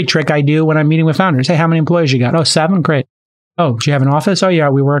little party trick I do when I'm meeting with founders. Hey, how many employees you got? Oh, 7? Great. Oh, do you have an office? Oh, yeah,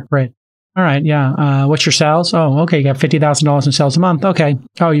 we work. Great. All right, yeah. What's your sales? Oh, okay, you got $50,000 in sales a month. Okay.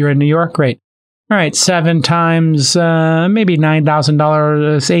 Oh, you're in New York? Great. All right, 7 times maybe $9,000,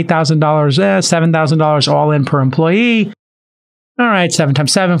 $8,000, $7,000 all in per employee. All right, 7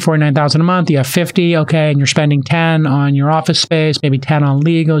 times 7, 49,000 a month. You have 50, okay, and you're spending 10 on your office space, maybe 10 on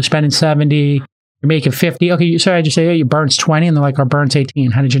legal, you're spending 70, you're making 50. Okay, so I just say, you burns 20, and they're like, our burns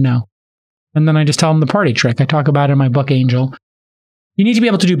 18. How did you know? And then I just tell them the party trick. I talk about it in my book, Angel. You need to be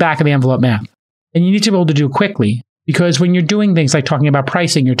able to do back of the envelope math, and you need to be able to do it quickly, because when you're doing things like talking about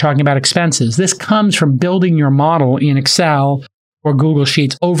pricing, you're talking about expenses. This comes from building your model in Excel or Google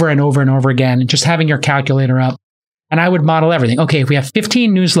Sheets over and over and over again, and just having your calculator up. And I would model everything. Okay, if we have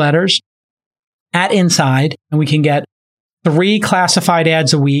 15 newsletters at Inside, and we can get 3 classified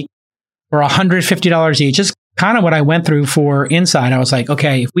ads a week for $150 each, is kind of what I went through for Inside. I was like,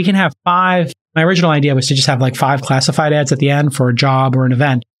 okay, if we can have 5, my original idea was to just have like 5 classified ads at the end for a job or an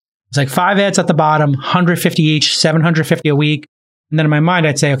event. It's like 5 ads at the bottom, 150 each, 750 a week. And then in my mind,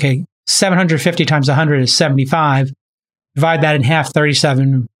 I'd say, okay, 750 times 100 is 75. Divide that in half,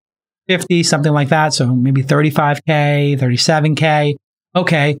 37. 50, something like that. So maybe 35K, 37K.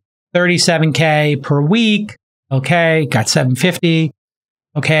 Okay. 37K per week. Okay. Got 750.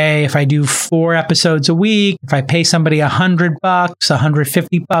 Okay. If I do 4 episodes a week, if I pay somebody $100,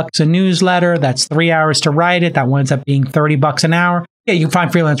 $150 a newsletter, that's 3 hours to write it. That winds up being $30 an hour. Yeah. You can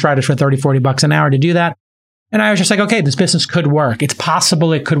find freelance writers for $30, $40 an hour to do that. And I was just like, okay, this business could work. It's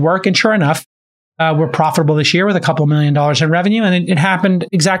possible it could work. And sure enough, we're profitable this year with a couple $1 million in revenue. And it happened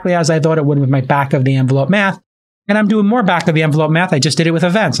exactly as I thought it would with my back of the envelope math. And I'm doing more back of the envelope math. I just did it with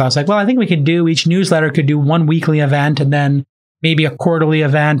events. I was like, well, I think we could do, each newsletter could do 1 weekly event and then maybe a quarterly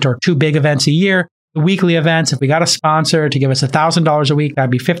event or 2 big events a year. The weekly events, if we got a sponsor to give us $1,000 a week,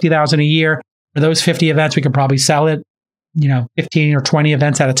 that'd be $50,000 a year. For those 50 events, we could probably sell it, 15 or 20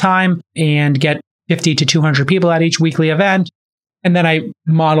 events at a time and get 50 to 200 people at each weekly event. And then I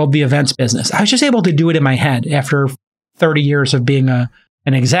modeled the events business. I was just able to do it in my head after 30 years of being an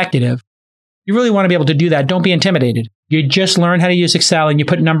executive. You really want to be able to do that. Don't be intimidated. You just learn how to use Excel and you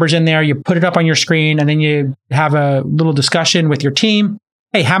put numbers in there, you put it up on your screen, and then you have a little discussion with your team.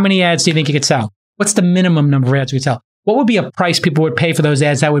 Hey, how many ads do you think you could sell? What's the minimum number of ads we could sell? What would be a price people would pay for those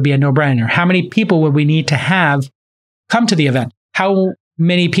ads? That would be a no-brainer. How many people would we need to have come to the event? How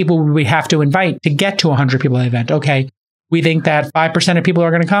many people would we have to invite to get to 100 people at the event? Okay. We think that 5% of people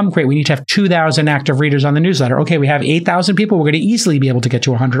are going to come. Great. We need to have 2,000 active readers on the newsletter. Okay. We have 8,000 people. We're going to easily be able to get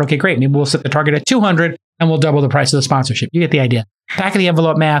to 100. Okay, great. Maybe we'll set the target at 200 and we'll double the price of the sponsorship. You get the idea. Back of the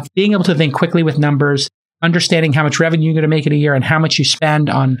envelope math, being able to think quickly with numbers, understanding how much revenue you're going to make in a year and how much you spend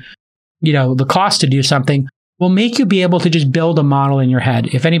on, the cost to do something will make you be able to just build a model in your head.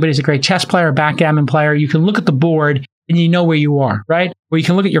 If anybody's a great chess player, backgammon player, you can look at the board and you know where you are, right? Or you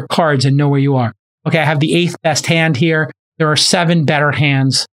can look at your cards and know where you are. Okay, I have the 8th best hand here. There are 7 better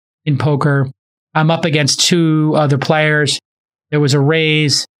hands in poker. I'm up against 2 other players. There was a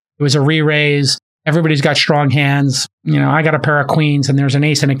raise. There was a re-raise. Everybody's got strong hands. I got a pair of queens and there's an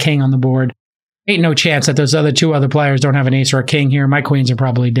ace and a king on the board. Ain't no chance that those other 2 other players don't have an ace or a king here. My queens are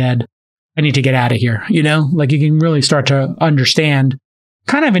probably dead. I need to get out of here. You can really start to understand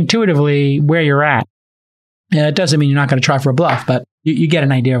kind of intuitively where you're at. It doesn't mean you're not going to try for a bluff, but you get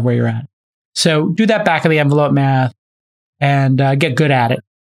an idea of where you're at. So do that back of the envelope math and get good at it.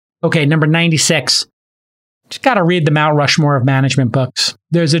 Okay, number 96. Just got to read the Mount Rushmore of management books.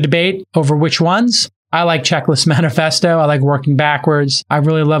 There's a debate over which ones. I like Checklist Manifesto. I like Working Backwards. I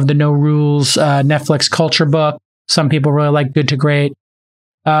really love the No Rules Netflix culture book. Some people really like Good to Great.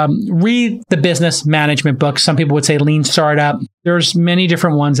 Read the business management books. Some people would say Lean Startup. There's many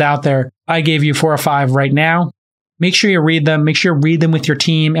different ones out there. I gave you 4 or 5 right now. Make sure you read them. Make sure you read them with your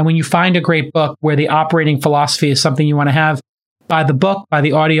team. And when you find a great book where the operating philosophy is something you want to have, buy the book, buy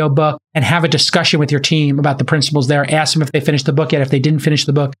the audio book, and have a discussion with your team about the principles there. Ask them if they finished the book yet. If they didn't finish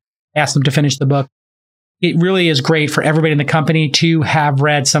the book, ask them to finish the book. It really is great for everybody in the company to have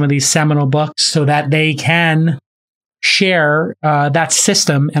read some of these seminal books so that they can share that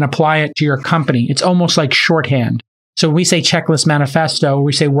system and apply it to your company. It's almost like shorthand. So when we say Checklist Manifesto, or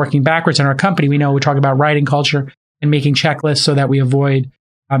we say Working Backwards in our company, we know we talk about writing culture and making checklists so that we avoid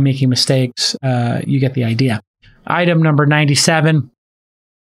making mistakes. You get the idea. Item number 97.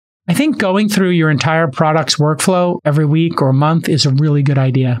 I think going through your entire product's workflow every week or month is a really good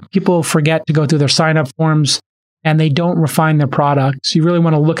idea. People forget to go through their sign-up forms and they don't refine their products. You really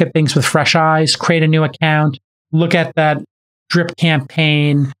want to look at things with fresh eyes, create a new account, look at that drip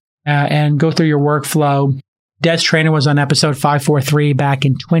campaign, and go through your workflow. Des Traynor was on episode 543 back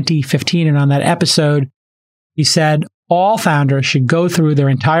in 2015. And on that episode, he said all founders should go through their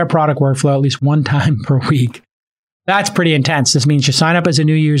entire product workflow at least 1 time per week. That's pretty intense. This means you sign up as a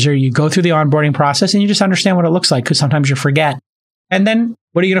new user, you go through the onboarding process, and you just understand what it looks like because sometimes you forget. And then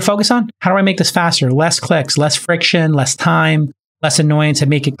what are you going to focus on? How do I make this faster? Less clicks, less friction, less time, less annoyance, and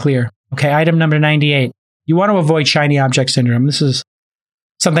make it clear. Okay, item number 98. You want to avoid shiny object syndrome. This is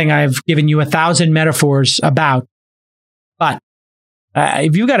something I've given you 1,000 metaphors about. But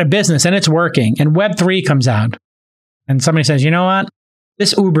if you've got a business and it's working and Web3 comes out and somebody says, you know what?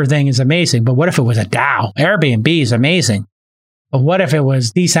 This Uber thing is amazing, but what if it was a DAO? Airbnb is amazing, but what if it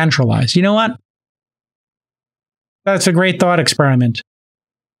was decentralized? You know what? That's a great thought experiment.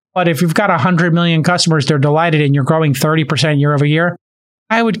 But if you've got 100 million customers, they're delighted, and you're growing 30% year over year,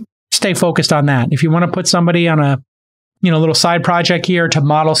 I would stay focused on that. If you want to put somebody on a little side project here to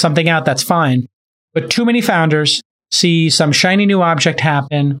model something out, that's fine. But too many founders see some shiny new object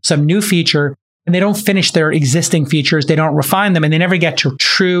happen, some new feature, and they don't finish their existing features. They don't refine them, and they never get to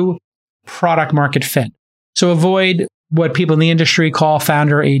true product market fit. So avoid what people in the industry call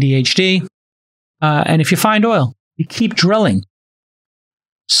founder ADHD. And if you find oil, you keep drilling.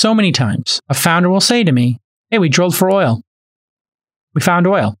 So many times, a founder will say to me, hey, we drilled for oil. We found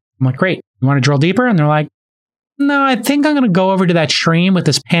oil. I'm like, great. You want to drill deeper? And they're like, no, I think I'm going to go over to that stream with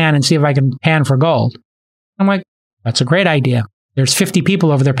this pan and see if I can pan for gold. I'm like, that's a great idea. There's 50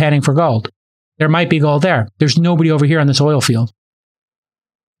 people over there panning for gold. There might be gold there. There's nobody over here on this oil field.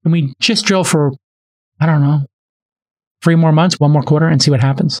 Can we just drill for, 3 more months, 1 more quarter, and see what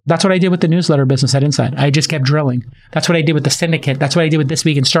happens? That's what I did with the newsletter business at Insight. I just kept drilling. That's what I did with the syndicate. That's what I did with This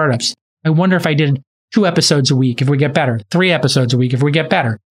Week in Startups. I wonder if I did 2 episodes a week, if we get better. 3 episodes a week, if we get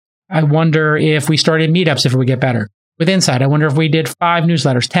better. I wonder if we started meetups, if we get better. With Insight, I wonder if we did 5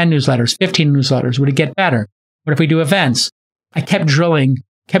 newsletters, 10 newsletters, 15 newsletters, would it get better? What if we do events? I kept drilling,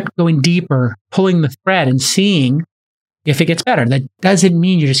 kept going deeper, pulling the thread and seeing if it gets better. That doesn't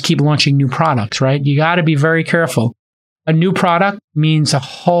mean you just keep launching new products, right? You got to be very careful. A new product means a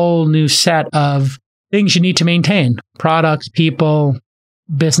whole new set of things you need to maintain. Products, people,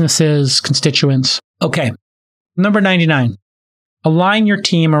 businesses, constituents. Okay. Number 99. Align your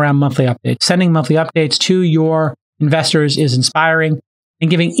team around monthly updates. Sending monthly updates to your investors is inspiring, and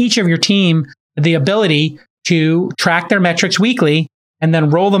giving each of your team the ability to track their metrics weekly and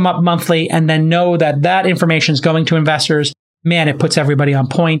then roll them up monthly and then know that that information is going to investors. Man, it puts everybody on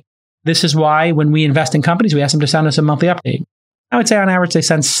point. This is why when we invest in companies, we ask them to send us a monthly update. I would say on average, they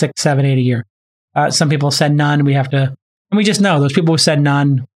send 6, 7, 8 a year. Some people send none. And we just know those people who send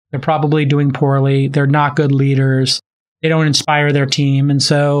none, they're probably doing poorly. They're not good leaders. They don't inspire their team. And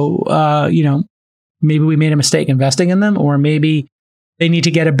so, maybe we made a mistake investing in them, or maybe they need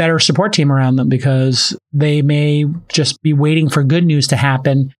to get a better support team around them because they may just be waiting for good news to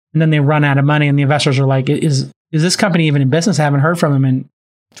happen. And then they run out of money and the investors are like, is this company even in business? I haven't heard from them in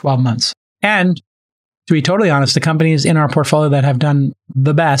 12 months. And to be totally honest, the companies in our portfolio that have done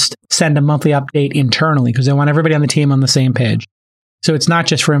the best send a monthly update internally because they want everybody on the team on the same page. So it's not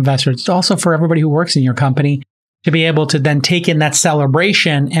just for investors, it's also for everybody who works in your company to be able to then take in that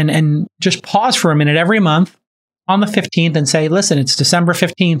celebration and just pause for a minute every month on the 15th and say, listen, it's December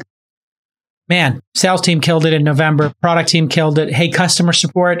 15th. Man, sales team killed it in November. Product team killed it. Hey, customer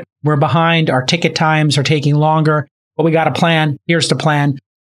support, we're behind. Our ticket times are taking longer, but we got a plan. Here's the plan.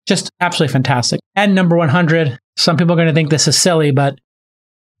 Just absolutely fantastic. And number 100, some people are going to think this is silly, and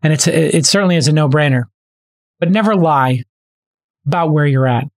it certainly is a no-brainer. But never lie about where you're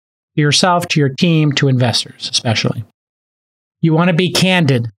at. To yourself, to your team, to investors, especially. You want to be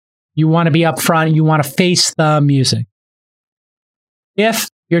candid. You want to be upfront. You want to face the music. If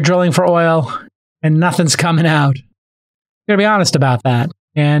you're drilling for oil and nothing's coming out, you're going to be honest about that.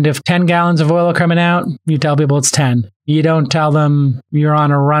 And if 10 gallons of oil are coming out, you tell people it's 10. You don't tell them you're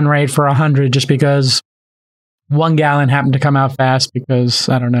on a run rate for 100 just because 1 gallon happened to come out fast because,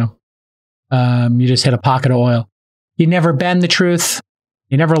 you just hit a pocket of oil. You never bend the truth.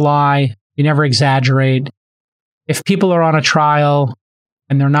 You never lie. You never exaggerate. If people are on a trial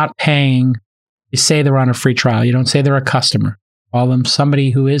and they're not paying, you say they're on a free trial. You don't say they're a customer. Call them somebody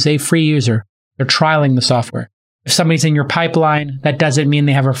who is a free user. They're trialing the software. If somebody's in your pipeline, that doesn't mean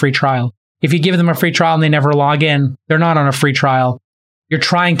they have a free trial. If you give them a free trial and they never log in, they're not on a free trial. You're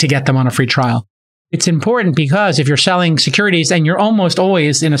trying to get them on a free trial. It's important because if you're selling securities and you're almost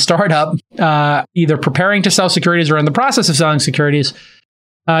always in a startup, either preparing to sell securities or in the process of selling securities,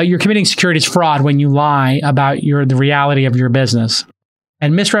 you're committing securities fraud when you lie about the reality of your business.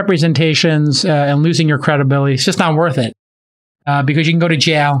 And misrepresentations and losing your credibility, it's just not worth it. Because you can go to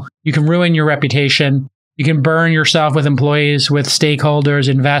jail, you can ruin your reputation, you can burn yourself with employees, with stakeholders,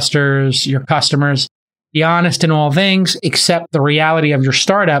 investors, your customers. Be honest in all things, accept the reality of your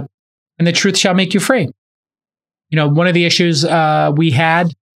startup, and the truth shall make you free. One of the issues we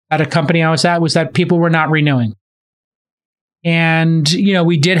had at a company I was at was that people were not renewing. And,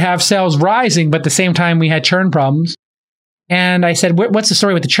 we did have sales rising, but at the same time we had churn problems. And I said, what's the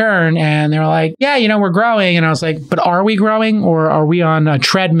story with the churn? And they were like, yeah, we're growing. And I was like, but are we growing, or are we on a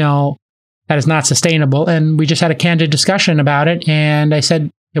treadmill that is not sustainable? And we just had a candid discussion about it. And I said,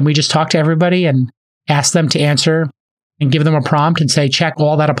 can we just talk to everybody and ask them to answer and give them a prompt and say, check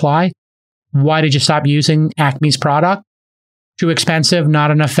all that apply? Why did you stop using Acme's product? Too expensive,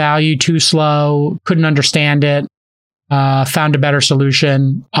 not enough value, too slow, couldn't understand it, found a better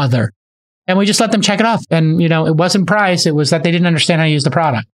solution, other. And we just let them check it off. And, it wasn't price. It was that they didn't understand how to use the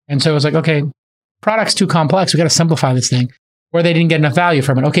product. And so it was like, okay, product's too complex. We got to simplify this thing. Or they didn't get enough value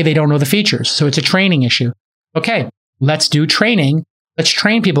from it. Okay, they don't know the features. So it's a training issue. Okay, let's do training. Let's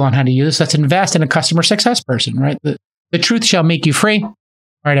train people on how to use this. Let's invest in a customer success person, right? The truth shall make you free. All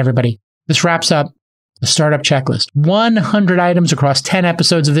right, everybody. This wraps up the Startup Checklist. 100 items across 10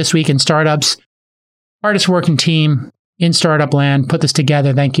 episodes of This Week in Startups. Hardest working team in startup land put this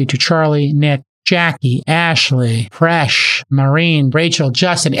together. Thank you to Charlie, Nick, Jackie, Ashley, Fresh, Maureen, Rachel,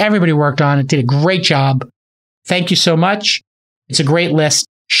 Justin. Everybody worked on it, did a great job. Thank you so much. It's a great list.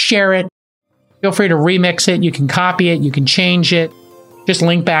 Share it. Feel free to remix it. You can copy it. You can change it. Just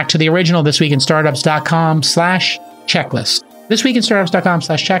link back to the original thisweekinstartups.com/checklist.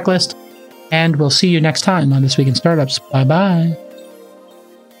 thisweekinstartups.com/checklist. And we'll see you next time on This Week in Startups. Bye-bye.